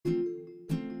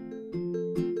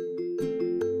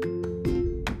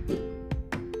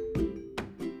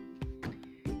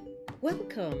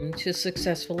Welcome to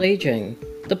Successful Aging,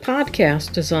 the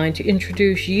podcast designed to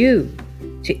introduce you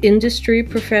to industry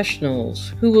professionals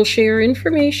who will share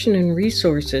information and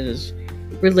resources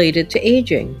related to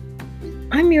aging.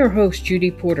 I'm your host,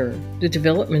 Judy Porter, the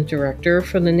Development Director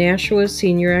from the Nashua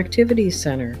Senior Activities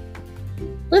Center.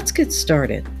 Let's get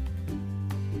started.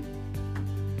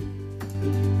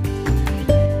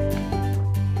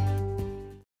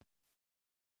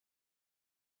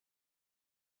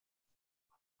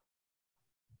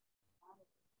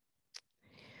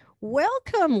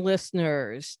 Welcome,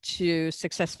 listeners, to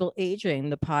Successful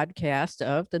Aging, the podcast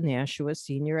of the Nashua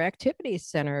Senior Activities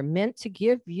Center, meant to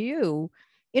give you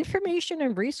information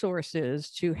and resources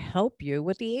to help you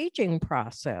with the aging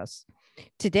process.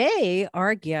 Today,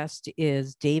 our guest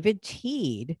is David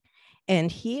Teed,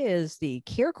 and he is the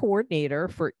care coordinator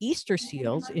for Easter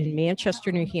Seals in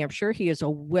Manchester, New Hampshire. He is a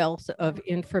wealth of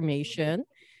information.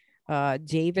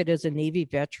 David is a Navy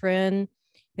veteran,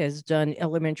 has done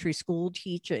elementary school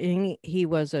teaching. He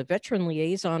was a veteran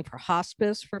liaison for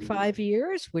hospice for 5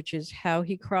 years, which is how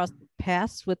he crossed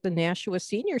paths with the Nashua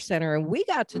Senior Center, and we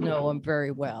got to know him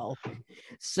very well.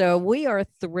 So we are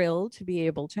thrilled to be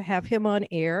able to have him on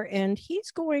air, and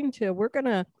we're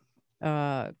going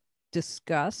to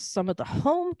discuss some of the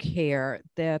home care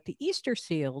that the Easter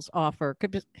Seals offer.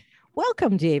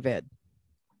 Welcome, David.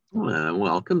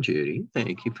 Welcome, Judy.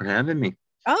 Thank you for having me.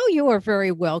 Oh, you are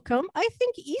very welcome. I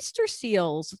think Easter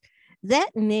Seals,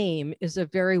 that name is a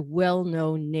very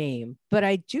well-known name, but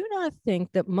I do not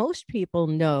think that most people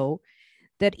know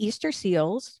that Easter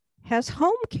Seals has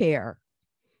home care.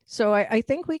 So I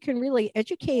think we can really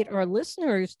educate our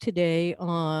listeners today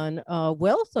on a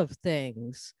wealth of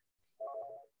things.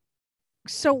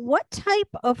 So what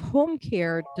type of home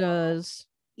care does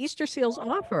Easter Seals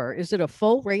offer? Is it a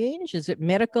full range? Is it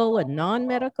medical and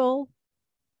non-medical?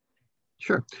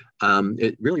 Sure.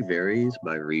 It really varies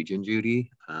by region,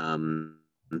 Judy.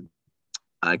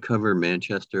 I cover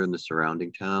Manchester and the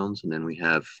surrounding towns, and then we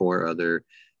have 4 other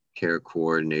care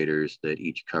coordinators that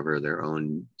each cover their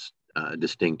own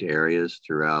distinct areas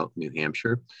throughout New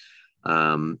Hampshire.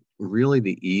 Really,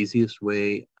 the easiest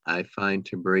way I find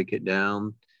to break it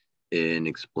down in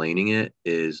explaining it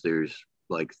is there's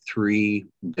like 3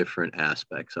 different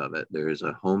aspects of it. There's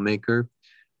a homemaker,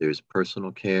 there's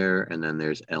personal care, and then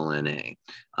there's LNA.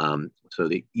 So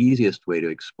the easiest way to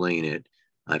explain it,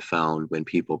 I found when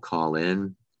people call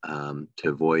in to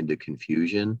avoid the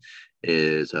confusion,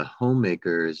 is a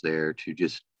homemaker is there to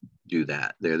just do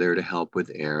that. They're there to help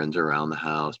with errands around the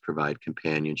house, provide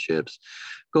companionships,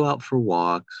 go out for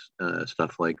walks,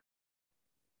 stuff like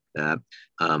that.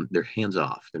 They're hands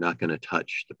off. They're not going to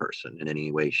touch the person in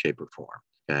any way, shape, or form.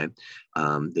 Okay.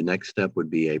 The next step would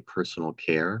be a personal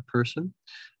care person.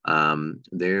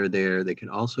 They're there. They can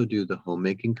also do the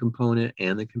homemaking component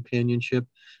and the companionship,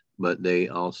 but they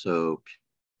also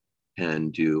can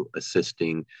do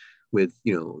assisting with,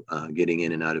 getting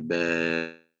in and out of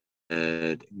bed,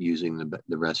 using the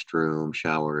restroom,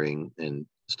 showering, and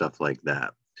stuff like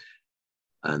that.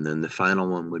 And then the final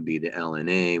one would be the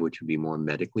LNA, which would be more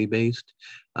medically based,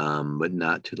 but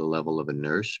not to the level of a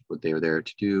nurse. But they're there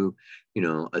to do,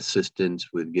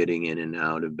 assistance with getting in and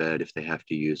out of bed if they have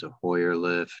to use a Hoyer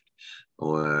lift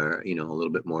or, a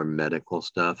little bit more medical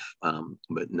stuff,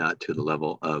 but not to the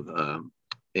level of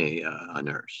a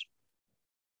nurse.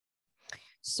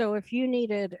 So if you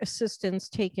needed assistance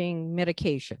taking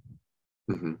medication,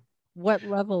 what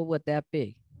level would that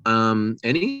be?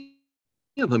 Any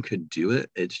of them could do it.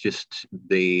 It's just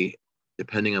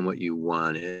depending on what you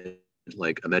want.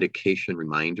 Like a medication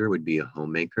reminder would be a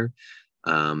homemaker.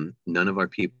 None of our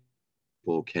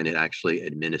people can actually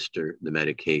administer the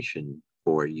medication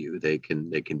for you. They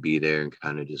can be there and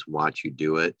kind of just watch you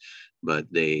do it, but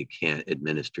they can't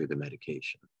administer the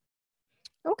medication.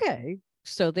 Okay.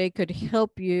 So they could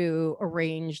help you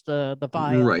arrange the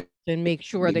vials, right, and make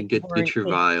sure that get your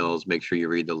vials, make sure you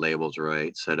read the labels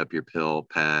right, set up your pill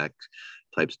pack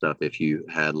type stuff. If you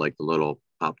had like the little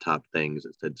pop top things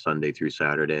that said Sunday through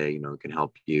Saturday, it can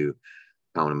help you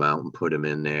count them out and put them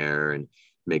in there and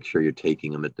make sure you're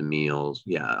taking them at the meals.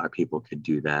 Yeah, our people could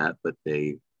do that, but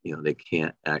they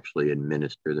can't actually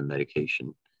administer the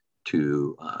medication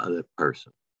to the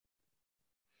person.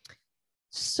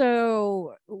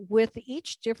 So with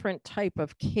each different type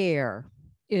of care,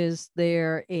 is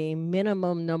there a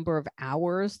minimum number of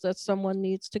hours that someone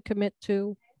needs to commit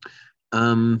to?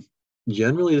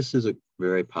 Generally, this is a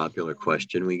very popular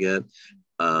question we get.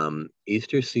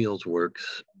 Easter Seals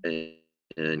works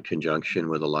in conjunction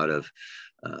with a lot of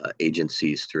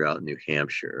agencies throughout New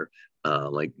Hampshire,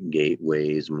 like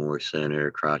Gateways, Moore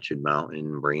Center, Crotched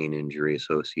Mountain, Brain Injury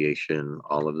Association,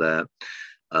 all of that.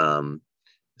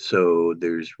 So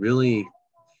there's really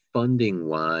funding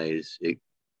wise, it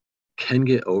can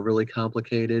get overly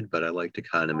complicated, but I like to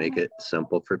kind of make it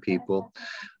simple for people.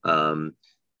 Um,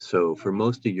 so for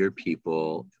most of your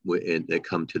people that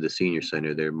come to the senior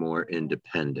center, they're more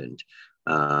independent.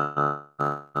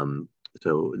 Um,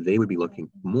 so they would be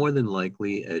looking more than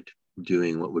likely at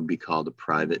doing what would be called a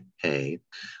private pay.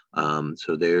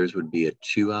 So theirs would be a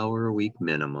 2 hour a week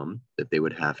minimum that they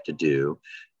would have to do.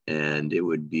 And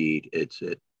it's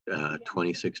at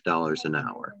 $26 an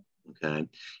hour. Okay.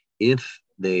 If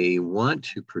they want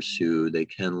to pursue, they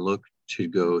can look to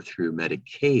go through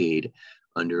Medicaid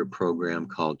under a program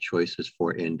called Choices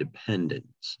for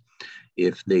Independence.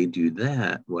 If they do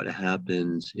that, what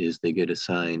happens is they get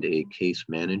assigned a case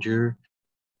manager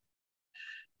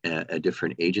at a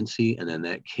different agency, and then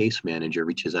that case manager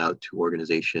reaches out to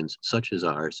organizations such as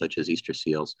ours, such as Easter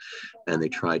Seals, and they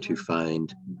try to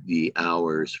find the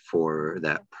hours for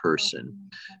that person.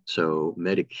 So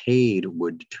Medicaid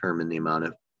would determine the amount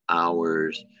of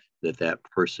hours that that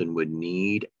person would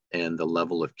need and the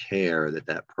level of care that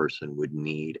that person would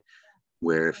need.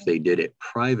 Where if they did it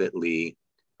privately,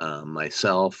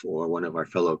 myself or one of our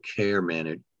fellow care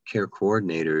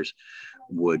coordinators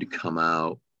would come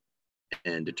out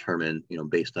and determine,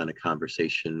 based on a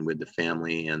conversation with the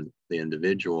family and the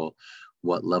individual,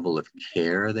 what level of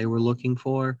care they were looking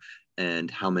for and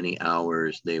how many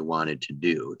hours they wanted to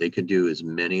do. They could do as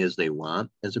many as they want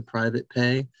as a private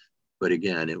pay, but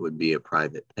again, it would be a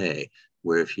private pay.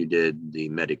 Where if you did the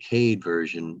Medicaid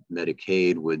version,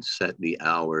 Medicaid would set the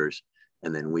hours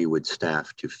and then we would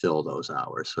staff to fill those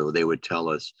hours. So they would tell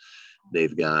us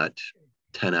they've got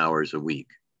 10 hours a week.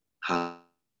 How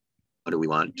do we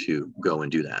want to go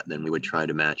and do that? Then we would try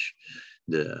to match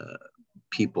the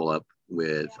people up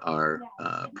with our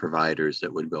providers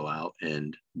that would go out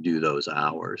and do those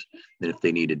hours. And if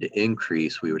they needed to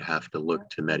increase, we would have to look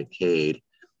to Medicaid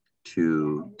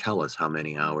to tell us how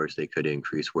many hours they could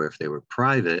increase. Where if they were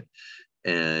private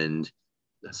and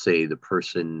say the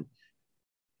person,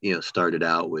 started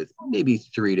out with maybe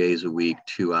 3 days a week,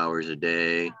 2 hours a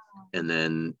day, and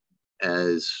then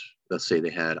as let's say they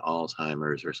had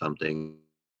Alzheimer's or something,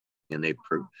 and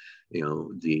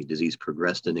the disease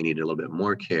progressed and they needed a little bit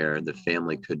more care, the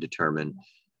family could determine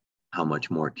how much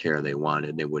more care they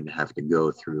wanted. They wouldn't have to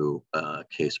go through a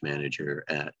case manager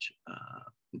at,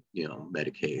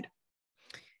 Medicaid.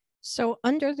 So,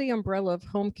 under the umbrella of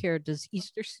home care, does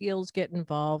Easter Seals get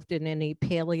involved in any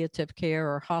palliative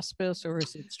care or hospice, or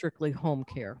is it strictly home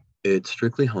care? It's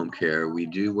strictly home care. We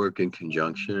do work in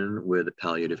conjunction with a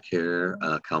palliative care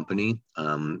company.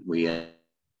 We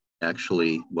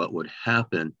actually, what would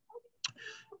happen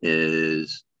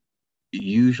is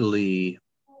usually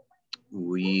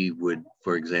we would,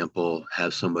 for example,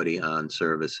 have somebody on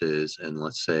services, and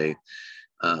let's say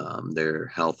their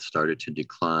health started to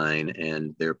decline,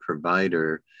 and their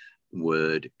provider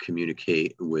would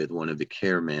communicate with one of the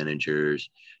care managers,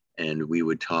 and we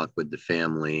would talk with the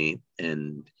family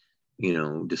and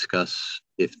discuss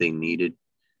if they needed,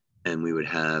 and we would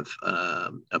have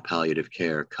a palliative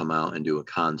care come out and do a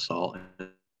consult,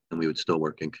 and we would still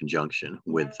work in conjunction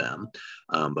with them.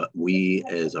 But we,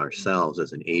 as ourselves,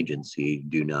 as an agency,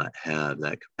 do not have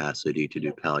that capacity to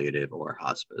do palliative or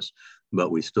hospice, but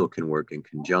we still can work in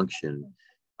conjunction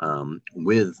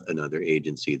with another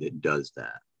agency that does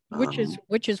that.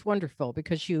 Which is wonderful,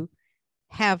 because you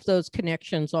have those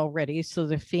connections already, so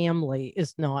the family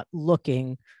is not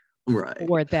looking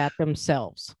for that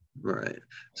themselves. Right.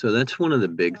 So that's one of the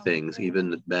big things.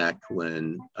 Even back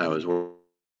when I was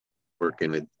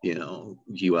working with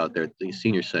you out there at the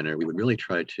senior center, we would really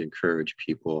try to encourage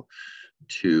people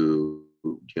to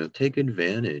take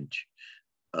advantage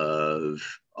of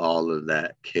all of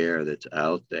that care that's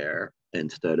out there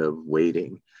instead of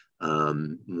waiting.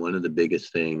 One of the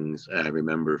biggest things I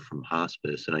remember from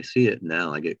hospice, and I see it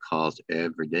now, I get calls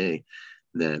every day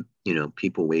that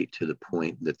people wait to the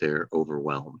point that they're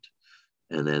overwhelmed,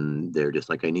 and then they're just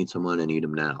like, I need someone, I need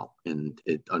them now. And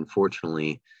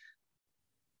unfortunately,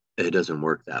 it doesn't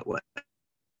work that way.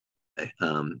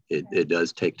 It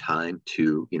does take time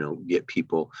to get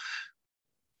people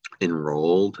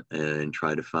enrolled and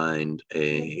try to find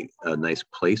a nice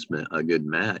placement, a good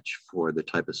match for the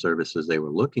type of services they were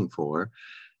looking for,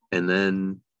 and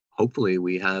then hopefully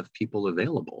we have people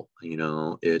available.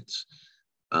 It's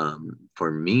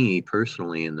for me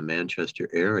personally, in the Manchester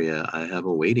area, I have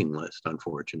a waiting list,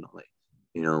 unfortunately,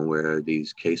 where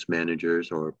these case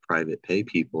managers or private pay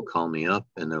people call me up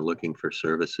and they're looking for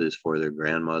services for their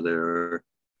grandmother,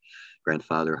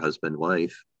 grandfather, husband,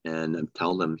 wife. And I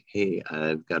tell them, hey,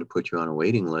 I've got to put you on a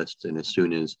waiting list. And as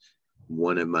soon as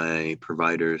one of my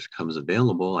providers comes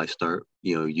available, I start,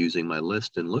 using my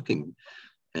list and looking.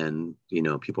 And,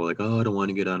 people are like, oh, I don't want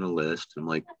to get on a list. I'm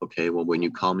like, okay, well, when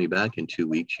you call me back in 2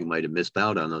 weeks, you might have missed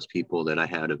out on those people that I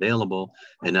had available.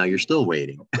 And now you're still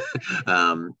waiting.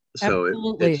 So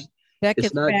Absolutely. That it's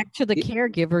gets not back to the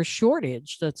caregiver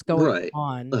shortage that's going right.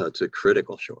 on. It's a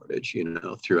critical shortage,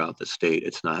 throughout the state.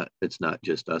 It's not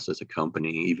just us as a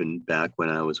company. Even back when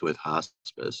I was with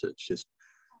hospice, it's just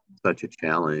such a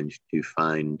challenge to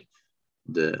find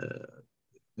the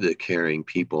caring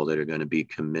people that are going to be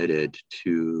committed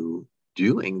to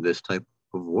doing this type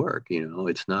of work.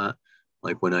 It's not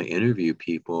like when I interview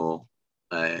people,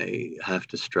 I have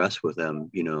to stress with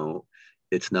them,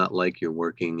 it's not like you're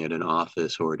working at an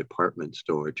office or a department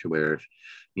store to where if,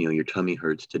 your tummy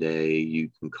hurts today, you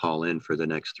can call in for the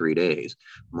next 3 days.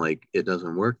 Like, it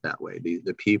doesn't work that way.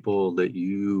 The people that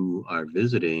you are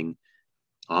visiting,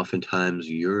 oftentimes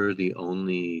you're the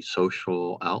only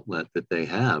social outlet that they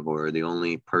have, or the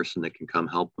only person that can come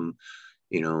help them,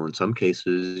 in some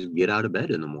cases, get out of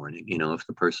bed in the morning. If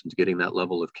the person's getting that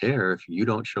level of care, if you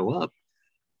don't show up,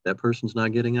 that person's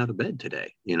not getting out of bed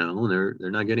today, and they're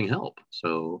not getting help.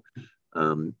 So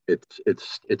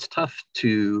it's tough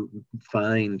to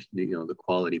find the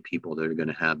quality people that are going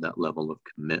to have that level of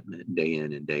commitment day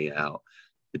in and day out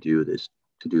to do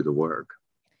the work.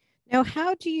 Now,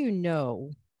 how do you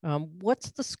know what's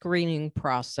the screening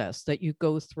process that you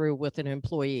go through with an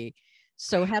employee?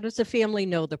 So, how does the family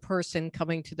know the person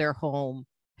coming to their home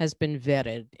has been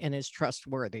vetted and is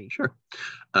trustworthy? Sure.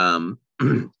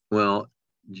 Well,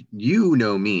 you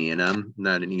know me, and I'm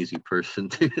not an easy person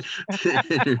to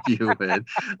interview with.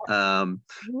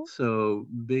 So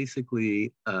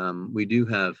basically, we do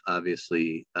have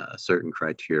obviously certain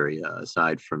criteria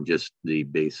aside from just the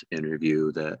base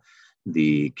interview that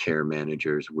the care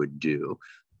managers would do.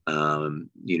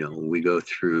 We go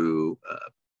through a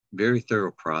very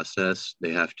thorough process.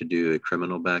 They have to do a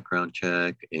criminal background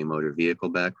check, a motor vehicle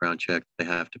background check they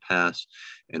have to pass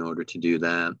in order to do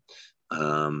that.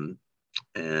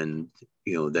 And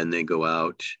then they go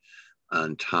out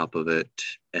on top of it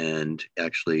and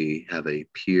actually have a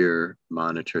peer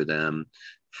monitor them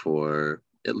for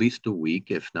at least a week,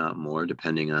 if not more,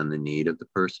 depending on the need of the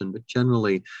person. But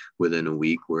generally within a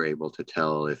week, we're able to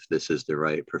tell if this is the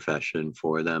right profession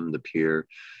for them. The peer,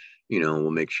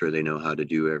 will make sure they know how to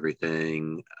do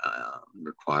everything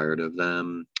required of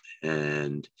them.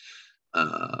 And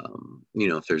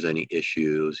if there's any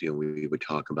issues, we would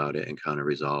talk about it and kind of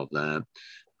resolve that.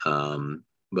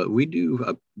 But we do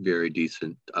a very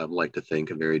decent, I'd like to think,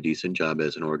 a very decent job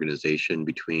as an organization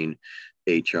between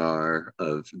HR,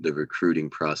 of the recruiting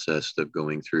process of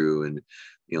going through and,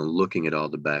 looking at all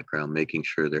the background, making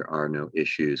sure there are no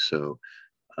issues. So,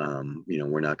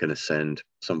 we're not going to send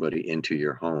somebody into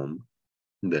your home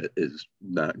that is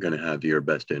not going to have your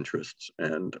best interests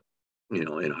and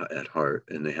at heart,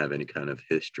 and they have any kind of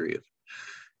history of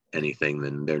anything,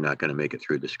 then they're not going to make it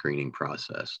through the screening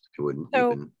process. It wouldn't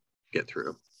even get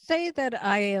through. Say that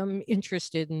I am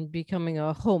interested in becoming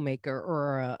a homemaker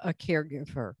or a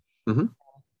caregiver. Mm-hmm.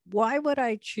 Why would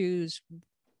I choose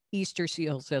Easter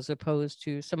Seals as opposed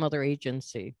to some other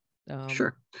agency?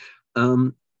 Sure.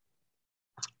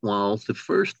 Well, the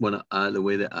first one, the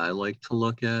way that I like to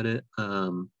look at it,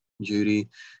 Judy,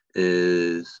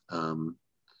 is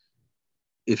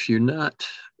if you're not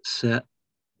set,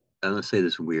 I'm going to say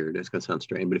this weird, it's going to sound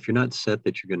strange, but if you're not set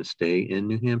that you're going to stay in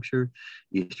New Hampshire,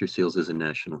 Easter Seals is a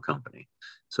national company.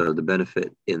 So the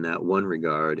benefit in that one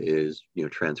regard is,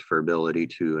 transferability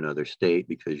to another state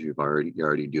because you're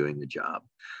already doing the job.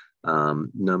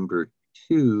 Number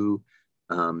two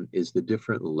is the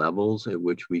different levels at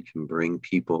which we can bring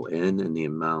people in and the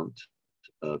amount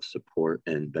of support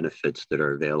and benefits that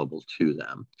are available to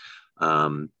them.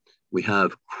 We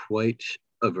have quite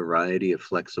a variety of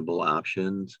flexible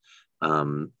options.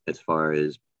 As far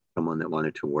as someone that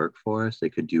wanted to work for us, they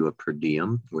could do a per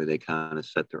diem where they kind of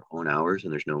set their own hours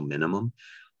and there's no minimum.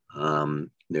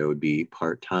 There would be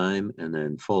part-time and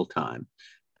then full-time.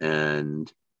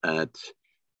 And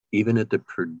even at the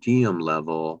per diem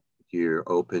level, you're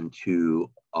open to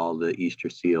all the Easter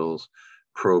Seals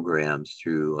programs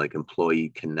through like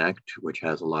Employee Connect, which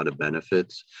has a lot of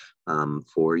benefits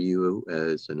for you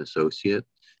as an associate.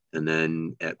 And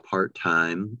then at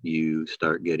part-time, you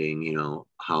start getting,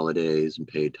 holidays and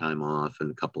paid time off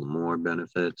and a couple more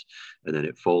benefits. And then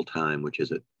at full-time, which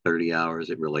is at 30 hours,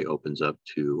 it really opens up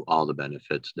to all the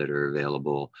benefits that are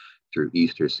available through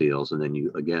Easter Seals. And then you,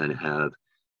 again, have,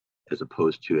 as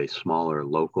opposed to a smaller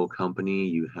local company,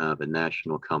 you have a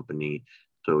national company.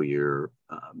 So your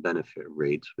benefit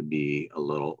rates would be a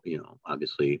little,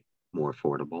 obviously more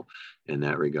affordable in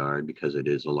that regard because it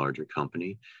is a larger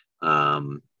company. I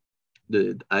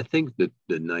think that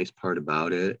the nice part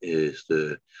about it is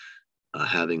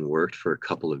having worked for a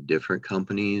couple of different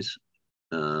companies.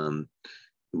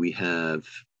 We have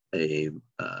a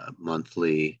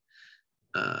monthly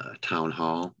town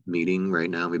hall meeting right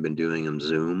now. We've been doing them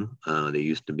Zoom. They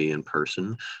used to be in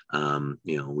person.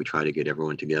 We try to get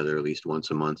everyone together at least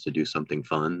once a month to do something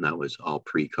fun. That was all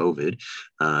pre-COVID.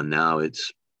 Now it's,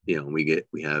 we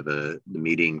have the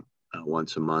meeting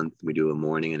once a month. We do a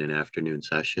morning and an afternoon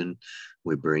session.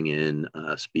 We bring in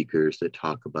speakers that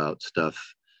talk about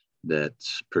stuff that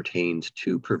pertains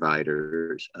to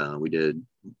providers. We did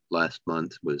last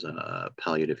month was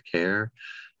palliative care,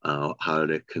 how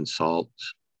to consult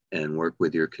and work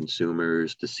with your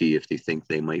consumers to see if they think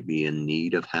they might be in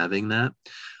need of having that.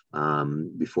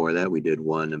 Before that, we did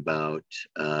one about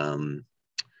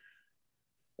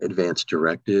advanced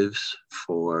directives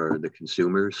for the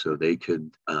consumers so they could,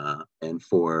 and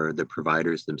for the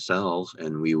providers themselves.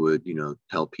 And we would,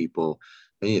 tell people,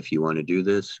 hey, if you want to do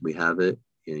this, we have it.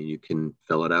 You can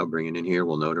fill it out, bring it in here,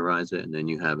 we'll notarize it, and then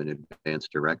you have an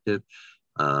advanced directive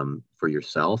for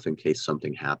yourself in case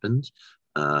something happens.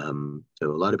 So a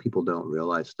lot of people don't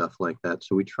realize stuff like that.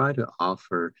 So we try to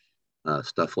offer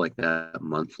stuff like that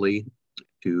monthly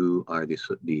to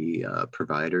the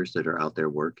providers that are out there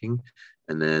working.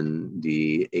 And then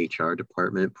the HR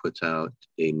department puts out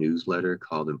a newsletter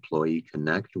called Employee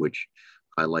Connect, which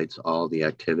highlights all the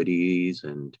activities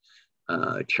and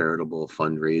charitable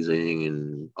fundraising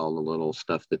and all the little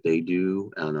stuff that they do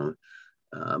on a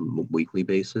weekly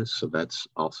basis. So that's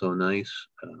also nice.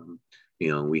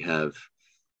 We have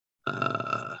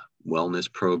wellness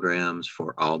programs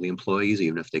for all the employees,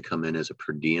 even if they come in as a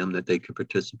per diem, that they could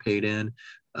participate in.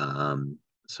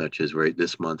 Such as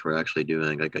this month, we're actually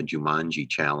doing like a Jumanji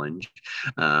challenge.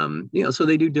 So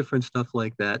they do different stuff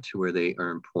like that to where they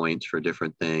earn points for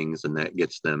different things, and that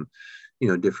gets them,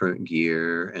 different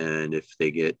gear. And if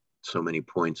they get so many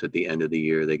points at the end of the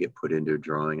year, they get put into a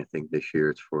drawing. I think this year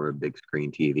it's for a big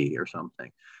screen TV or something.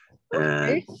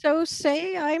 Okay, so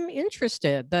say I'm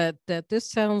interested. That this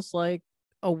sounds like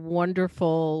a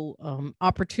wonderful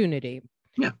opportunity.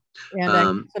 Yeah. And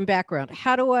I need some background.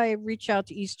 How do I reach out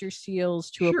to Easter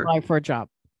Seals to apply for a job?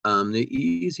 The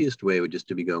easiest way would just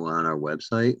to go on our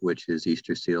website, which is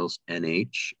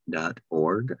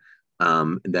eastersealsnh.org.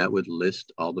 That would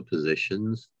list all the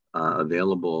positions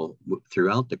available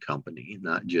throughout the company,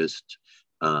 not just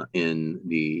in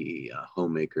the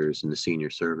homemakers and the senior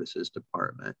services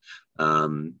department.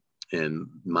 And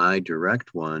my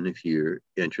direct one, if you're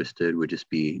interested, would just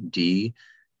be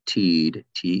Teed,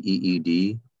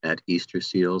 T-E-E-D, at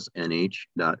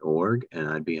eastersealsnh.org. And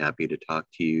I'd be happy to talk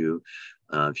to you.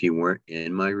 If you weren't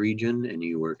in my region and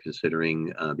you were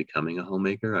considering becoming a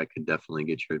homemaker, I could definitely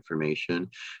get your information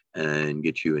and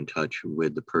get you in touch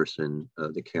with the person,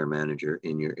 the care manager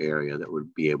in your area that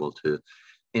would be able to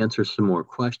answer some more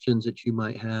questions that you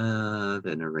might have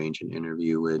and arrange an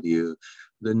interview with you.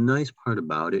 The nice part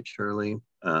about it, Shirley,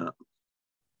 I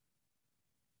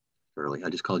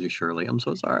just called you Shirley. I'm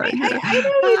so sorry. I know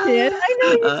you did. I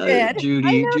know you did.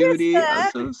 Judy,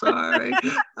 I'm so sorry.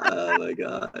 Oh my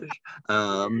gosh.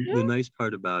 The nice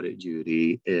part about it,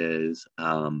 Judy, is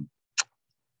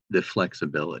the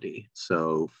flexibility.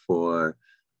 So for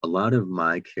a lot of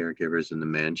my caregivers in the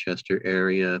Manchester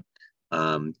area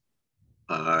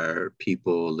are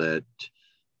people that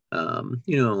are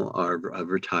of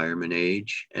retirement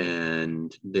age,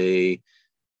 and they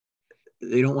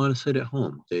don't want to sit at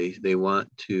home. They want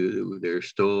to, they're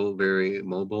still very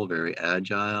mobile, very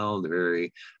agile, they're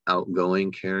very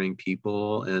outgoing, caring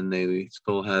people, and they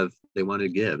want to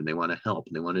give, and they want to help,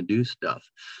 and they want to do stuff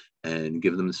and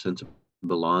give them a sense of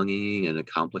belonging and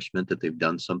accomplishment that they've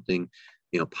done something,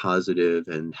 positive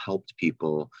and helped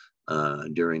people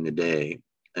during the day.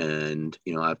 And,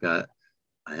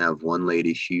 I have one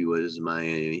lady, she was my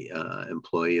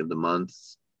employee of the month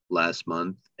last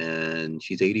month, and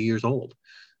she's 80 years old,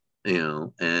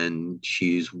 and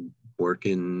she's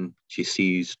working, she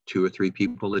sees 2 or 3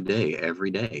 people a day, every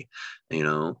day,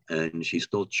 and she's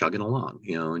still chugging along,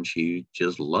 and she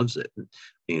just loves it,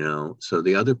 So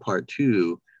the other part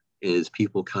too is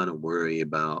people kind of worry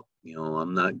about,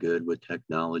 I'm not good with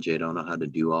technology, I don't know how to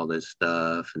do all this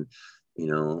stuff, and,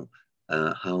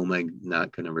 how am I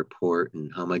not going to report, and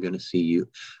how am I going to see you?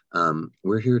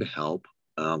 We're here to help.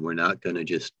 We're not going to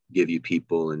just give you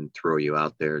people and throw you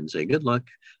out there and say, good luck.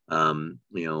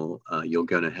 You're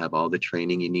going to have all the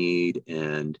training you need,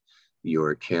 and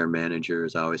your care manager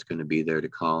is always going to be there to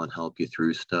call and help you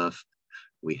through stuff.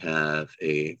 We have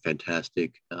a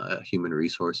fantastic human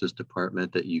resources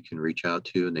department that you can reach out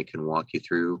to, and they can walk you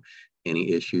through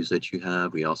any issues that you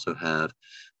have. We also have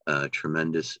a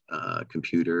tremendous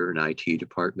computer and IT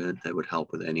department that would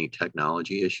help with any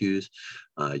technology issues.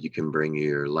 You can bring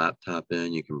your laptop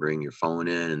in, you can bring your phone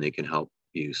in, and they can help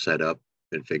you set up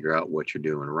and figure out what you're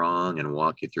doing wrong and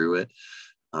walk you through it.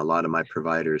 A lot of my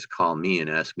providers call me and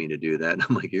ask me to do that. And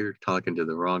I'm like, you're talking to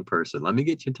the wrong person. Let me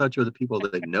get you in touch with the people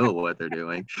that know what they're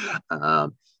doing.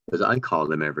 Because I call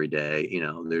them every day.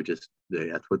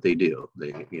 That's what they do.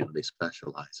 They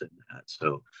specialize in that.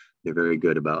 So they're very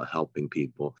good about helping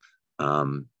people.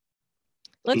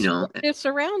 Let's flip this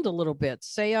around a little bit.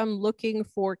 Say I'm looking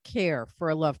for care for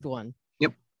a loved one.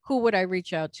 Yep. Who would I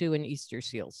reach out to in Easter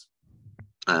Seals?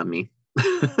 Me.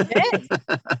 Okay.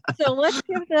 So let's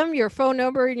give them your phone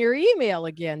number and your email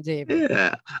again, David.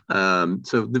 Yeah.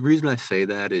 So the reason I say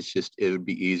that is just it would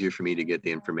be easier for me to get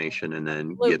the information and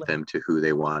then get them to who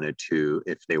they wanted to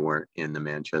if they weren't in the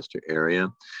Manchester area.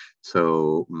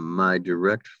 So my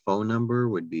direct phone number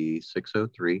would be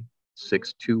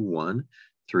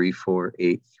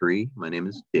 603-621-3483. My name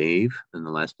is Dave, and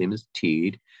the last name is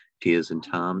Teed. T as in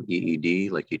Tom,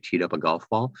 EED, like you teed up a golf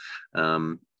ball.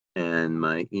 And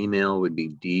my email would be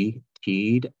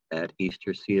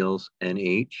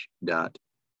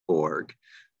dteed@eastersealsnh.org.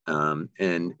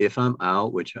 And if I'm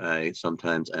out, which I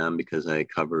sometimes am because I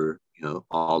cover,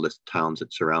 all the towns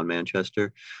that surround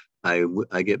Manchester, I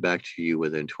get back to you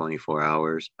within 24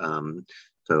 hours.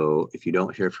 So if you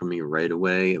don't hear from me right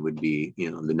away, it would be,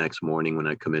 the next morning when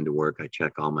I come into work, I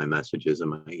check all my messages and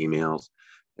my emails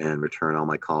and return all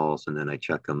my calls, and then I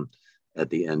check them at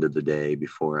the end of the day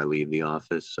before I leave the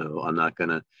office. So I'm not going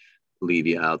to leave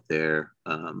you out there,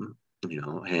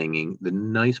 hanging. The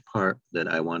nice part that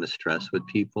I want to stress with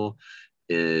people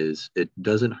is it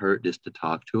doesn't hurt just to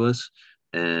talk to us.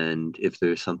 And if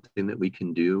there's something that we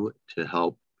can do to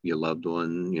help your loved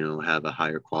one, have a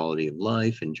higher quality of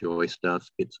life, enjoy stuff,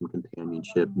 get some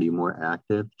companionship, be more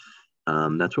active,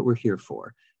 that's what we're here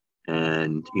for.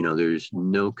 And, there's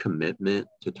no commitment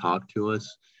to talk to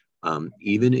us.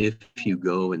 Even if you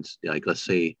go and let's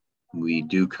say we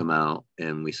do come out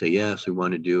and we say, yes, we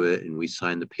want to do it, and we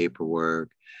sign the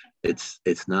paperwork, it's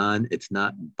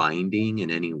not binding in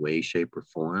any way, shape, or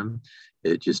form.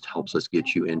 It just helps us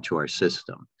get you into our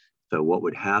system. So what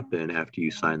would happen after you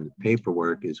sign the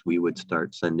paperwork is we would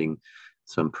start sending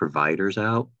some providers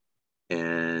out,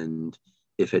 and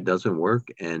if it doesn't work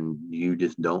and you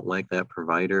just don't like that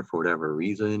provider for whatever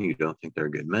reason, you don't think they're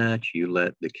a good match, you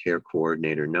let the care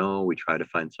coordinator know. We try to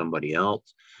find somebody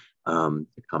else to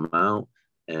come out.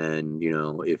 And,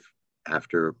 if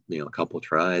after, a couple of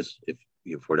tries, if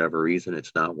for whatever reason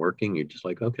it's not working, you're just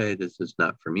like, okay, this is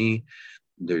not for me.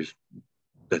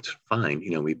 That's fine.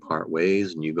 We part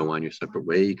ways and you go on your separate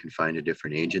way. You can find a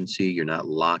different agency. You're not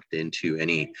locked into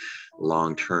any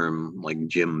long-term like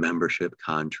gym membership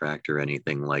contract or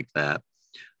anything like that.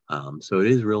 So it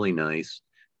is really nice.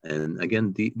 And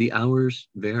again, the hours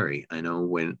vary. I know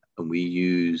when we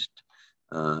used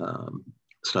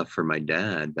stuff for my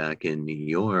dad back in New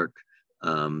York,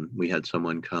 we had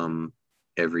someone come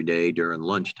every day during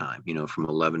lunchtime, from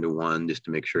 11 to 1, just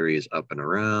to make sure he is up and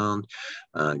around,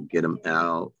 get him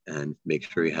out and make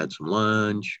sure he had some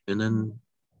lunch, and then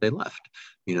they left.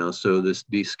 So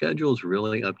the schedule is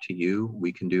really up to you.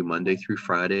 We can do Monday through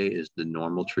Friday is the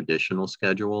normal traditional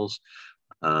schedules.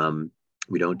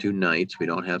 We don't do nights. We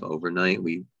don't have overnight.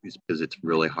 Because it's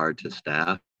really hard to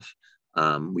staff.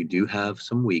 We do have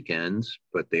some weekends,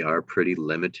 but they are pretty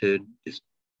limited, just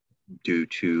due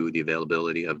to the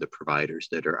availability of the providers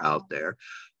that are out there.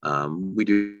 We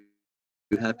do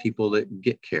have people that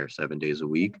get care 7 days a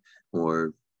week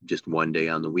or just one day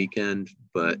on the weekend,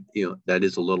 but that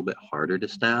is a little bit harder to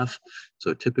staff.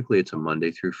 So typically it's a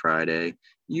Monday through Friday.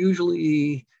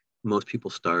 Usually most people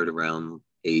start around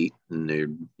 8, and they're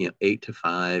 8 to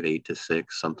 5, 8 to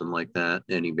 6, something like that,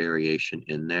 any variation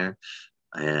in there.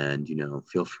 And,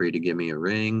 feel free to give me a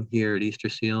ring here at Easter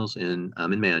Seals. And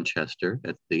I'm in Manchester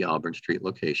at the Auburn Street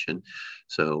location.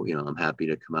 So, I'm happy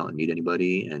to come out and meet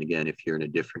anybody. And again, if you're in a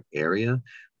different area,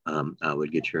 I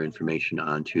would get your information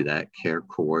onto that care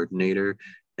coordinator,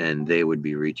 and they would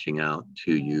be reaching out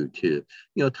to you to,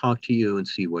 talk to you and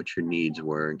see what your needs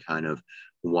were and kind of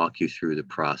walk you through the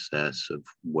process of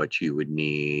what you would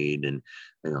need and,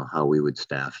 how we would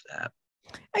staff that.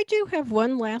 I do have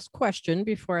one last question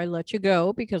before I let you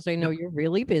go, because I know you're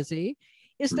really busy.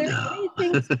 Is there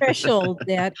anything special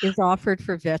that is offered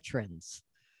for veterans?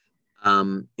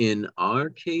 In our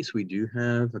case, we do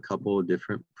have a couple of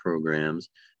different programs.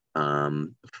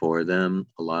 for them.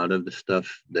 A lot of the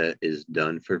stuff that is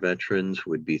done for veterans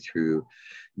would be through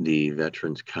the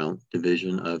Veterans Count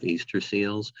division of Easter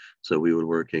Seals. So we would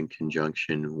work in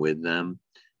conjunction with them.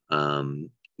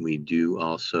 We do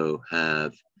also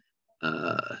have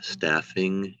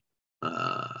staffing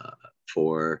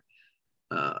for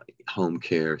home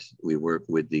care. We work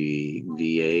with the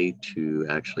VA to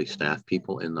actually staff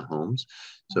people in the homes.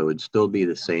 So it'd still be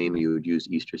the same. You would use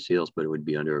Easter Seals, but it would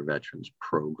be under a veterans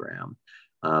program.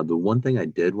 The one thing I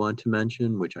did want to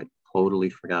mention, which I totally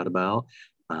forgot about,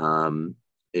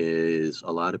 is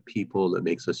a lot of people that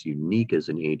makes us unique as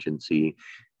an agency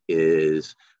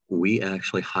is we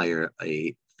actually hire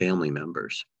a family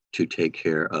members to take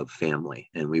care of family,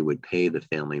 and we would pay the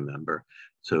family member.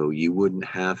 So you wouldn't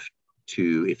have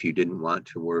to, if you didn't want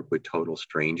to work with total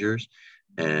strangers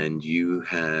and you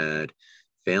had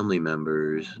family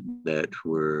members that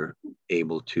were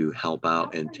able to help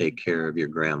out and take care of your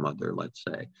grandmother, let's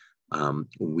say,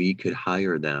 we could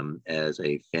hire them as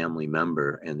a family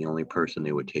member, and the only person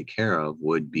they would take care of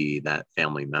would be that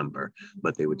family member,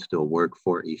 but they would still work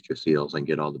for Easter Seals and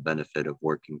get all the benefit of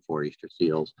working for Easter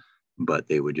Seals, but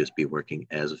they would just be working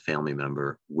as a family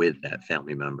member with that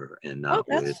family member and not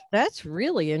with. That's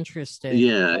really interesting.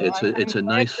 Yeah, I'm it's a glad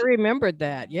nice. you remembered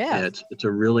that. Yeah, Yes. it's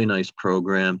a really nice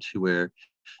program to where,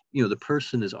 the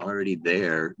person is already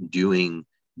there doing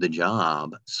the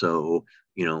job. So,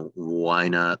 why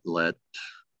not let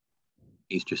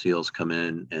Easter Seals come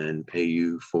in and pay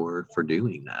you for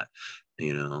doing that?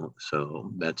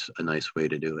 So that's a nice way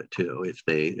to do it too.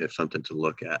 If something to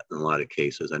look at in a lot of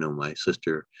cases. I know my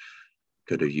sister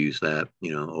could have used that,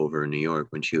 over in New York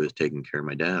when she was taking care of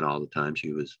my dad all the time.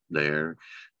 She was there,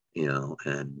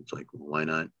 and it's like, why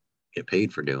not get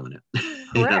paid for doing it?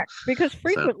 Correct. Because So,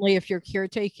 frequently, if you're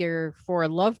caretaker for a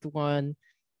loved one,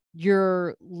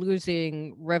 you're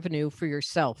losing revenue for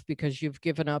yourself because you've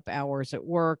given up hours at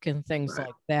work and things right.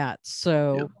 like that.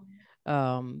 Yeah.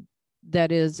 So,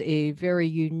 that is a very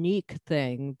unique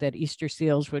thing that Easter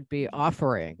Seals would be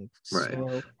offering. Right.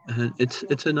 So, And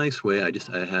it's a nice way.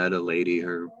 I had a lady,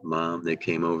 her mom, that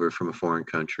came over from a foreign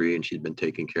country and she'd been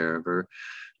taking care of her,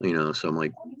 so I'm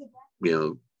like,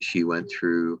 she went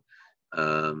through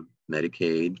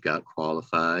Medicaid, got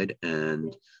qualified,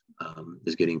 and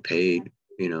is getting paid,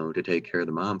 to take care of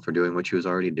the mom for doing what she was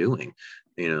already doing.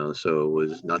 So it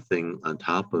was nothing on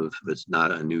top of, it's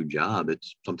not a new job.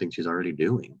 It's something she's already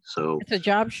doing. So it's a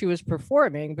job she was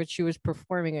performing, but she was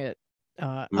performing it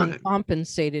right,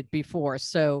 uncompensated before.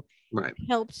 So right, it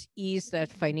helps ease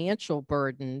that financial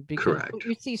burden because what correct,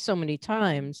 you see so many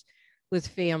times with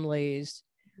families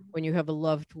when you have a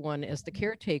loved one as the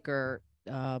caretaker,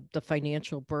 the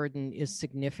financial burden is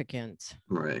significant.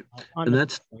 right. And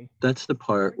Honestly. that's the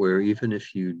part where even if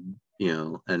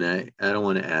and I don't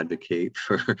want to advocate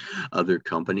for other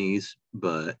companies,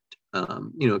 but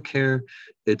care,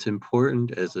 it's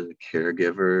important as a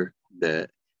caregiver that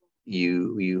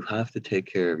you have to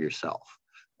take care of yourself.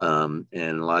 And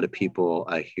a lot of people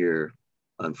I hear,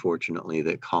 unfortunately,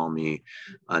 that call me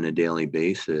on a daily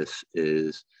basis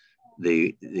is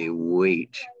they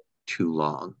wait too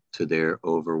long, so they're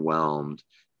overwhelmed,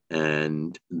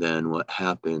 and then what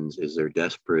happens is they're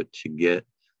desperate to get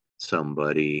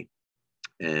somebody,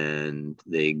 and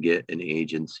they get an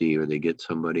agency or they get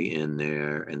somebody in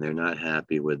there and they're not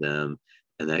happy with them,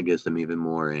 and that gives them even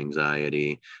more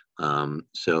anxiety.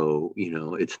 So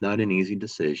it's not an easy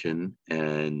decision,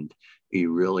 and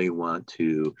you really want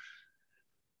to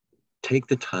take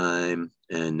the time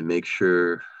and make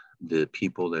sure the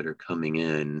people that are coming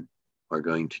in are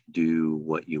going to do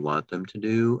what you want them to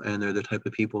do, and they're the type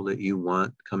of people that you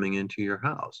want coming into your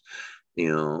house,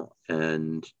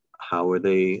 and how are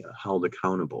they held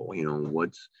accountable?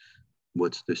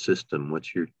 What's the system?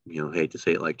 What's your, hate to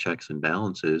say it, like checks and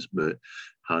balances, but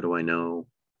how do I know,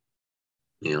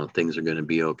 things are going to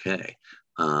be okay?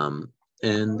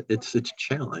 And it's a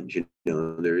challenge.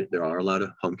 There are a lot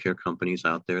of home care companies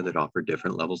out there that offer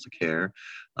different levels of care.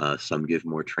 Some give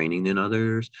more training than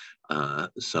others.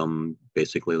 Some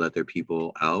basically let their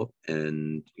people out,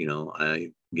 and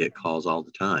I get calls all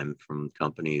the time from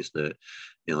companies that,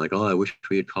 like, oh, I wish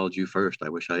we had called you first. I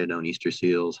wish I had known Easter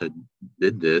Seals had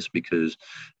did this, because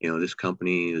this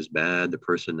company is bad. The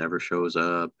person never shows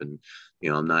up, and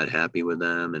I'm not happy with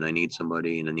them, and I need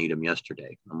somebody, and I need them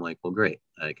yesterday. I'm like, well, great.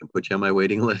 I can put you on my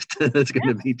waiting list. It's going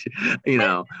to be,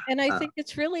 And I uh, think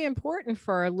it's really important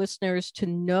for our listeners to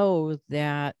know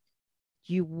that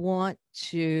you want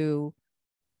to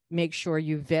make sure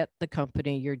you vet the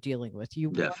company you're dealing with. You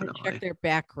want to check their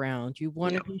background. You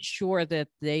want to be sure that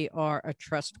they are a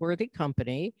trustworthy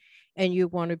company, and you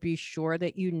want to be sure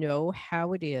that you know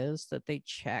how it is that they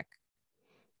check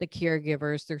the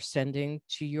caregivers they're sending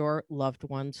to your loved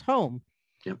one's home.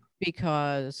 Yep.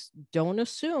 Because don't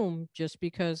assume just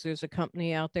because there's a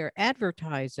company out there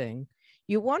advertising,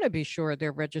 you want to be sure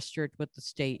they're registered with the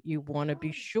state. You want to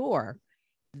be sure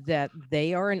that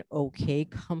they are an okay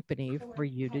company for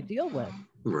you to deal with.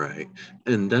 Right.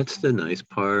 And that's the nice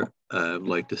part. I'd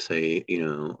like to say,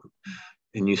 and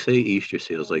you say Easter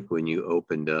Seals, like when you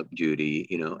opened up, Judy,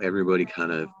 everybody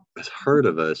kind of has heard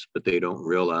of us, but they don't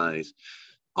realize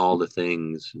all the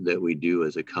things that we do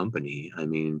as a company. I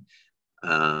mean,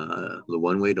 the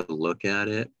one way to look at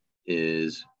it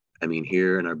is,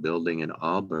 here in our building in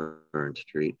Auburn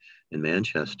Street in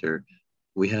Manchester,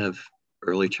 we have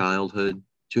early childhood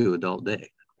to adult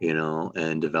day,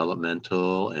 and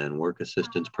developmental and work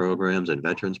assistance programs and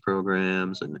veterans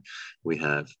programs. And we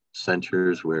have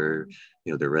centers where,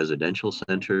 they're residential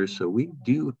centers. So we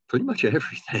do pretty much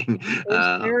everything.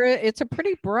 It's a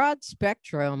pretty broad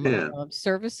spectrum of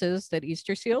services that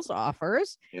Easter Seals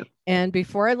offers. Yeah. And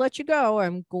before I let you go,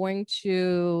 I'm going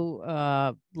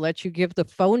to let you give the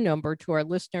phone number to our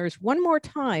listeners one more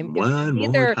time. One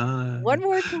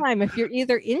more time. If you're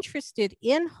either interested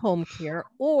in home care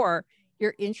or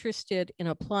you're interested in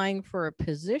applying for a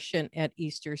position at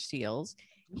Easter Seals,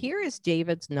 here is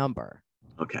David's number.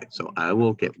 Okay, so I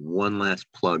will get one last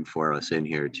plug for us in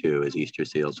here too as Easter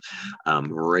Seals.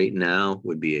 Right now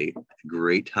would be a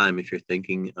great time if you're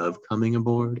thinking of coming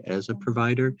aboard as a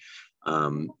provider.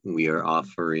 We are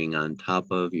offering, on top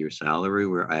of your salary,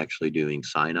 we're actually doing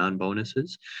sign-on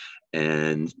bonuses.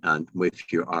 And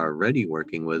if you're already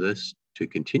working with us, to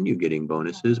continue getting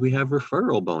bonuses, we have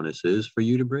referral bonuses for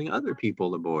you to bring other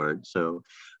people aboard. So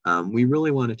we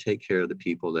really want to take care of the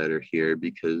people that are here,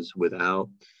 because without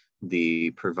the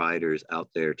providers out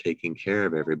there taking care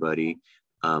of everybody,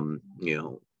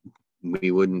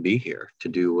 we wouldn't be here to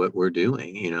do what we're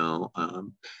doing.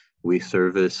 We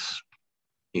service,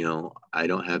 I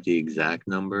don't have the exact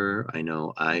number. I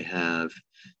know I have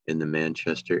in the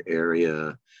Manchester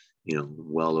area,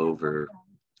 well over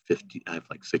 50, I have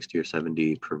like 60 or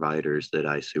 70 providers that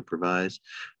I supervise,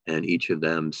 and each of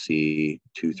them see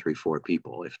 2, 3, 4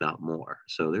 people, if not more.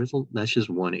 So that's just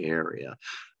one area.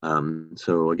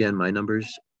 So again, my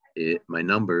numbers, a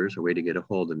way to get a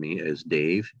hold of me is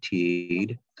Dave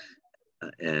Teed,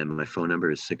 and my phone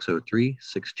number is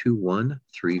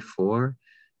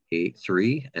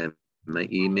 603-621-3483, and my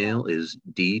email is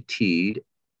dteed,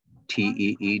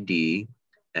 TEED,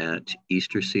 at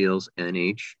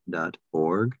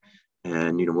eastersealsnh.org.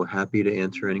 And, we're happy to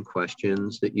answer any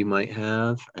questions that you might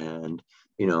have. And,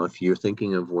 if you're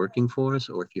thinking of working for us,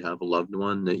 or if you have a loved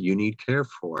one that you need care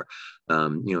for,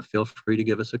 feel free to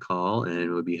give us a call,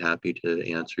 and we'll be happy to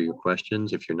answer your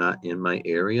questions. If you're not in my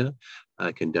area,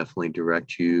 I can definitely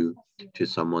direct you to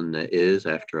someone that is,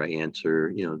 after I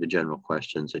answer, the general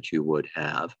questions that you would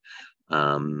have.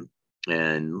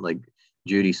 And like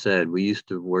Judy said, we used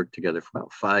to work together for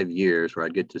about 5 years, where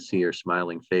I'd get to see her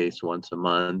smiling face once a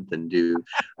month and do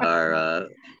our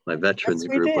my veterans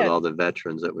group with all the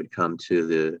veterans that would come to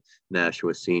the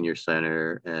Nashua Senior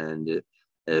Center, and it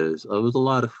was a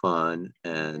lot of fun.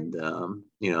 And I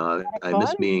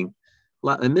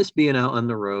miss being out on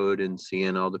the road and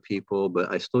seeing all the people,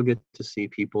 but I still get to see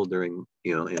people during,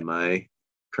 in my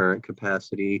current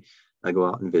capacity. I go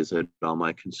out and visit all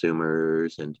my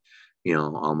consumers and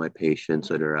all my patients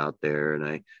that are out there, and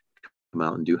I come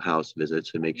out and do house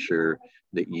visits to make sure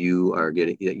that you are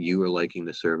liking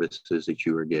the services that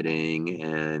you are getting,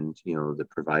 and the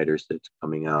providers that's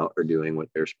coming out are doing what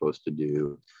they're supposed to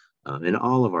do. And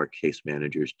all of our case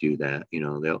managers do that.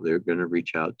 They're going to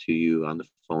reach out to you on the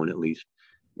phone at least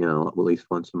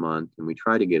once a month, and we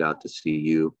try to get out to see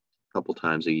you a couple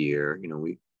times a year.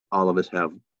 All of us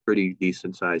have pretty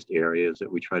decent sized areas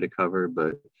that we try to cover,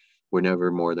 but we're never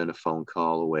more than a phone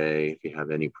call away. If you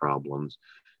have any problems,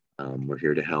 we're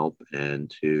here to help and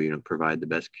to provide the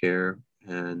best care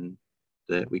and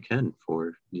that we can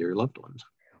for your loved ones.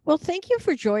 Well, thank you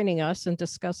for joining us and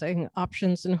discussing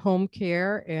options in home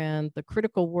care and the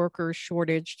critical worker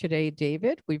shortage today,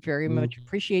 David. We very much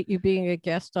appreciate you being a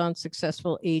guest on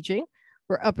Successful Aging.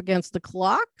 We're up against the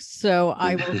clock, so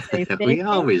I will say thank you. We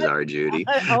always are, Judy.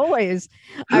 Always.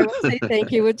 I will say thank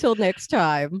you until next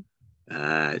time.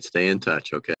 Stay in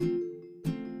touch, okay?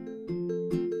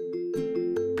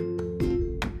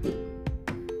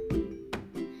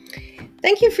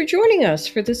 Thank you for joining us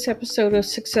for this episode of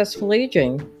Successful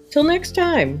Aging. Till next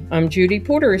time, I'm Judy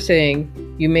Porter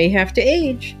saying, you may have to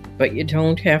age, but you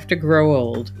don't have to grow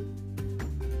old.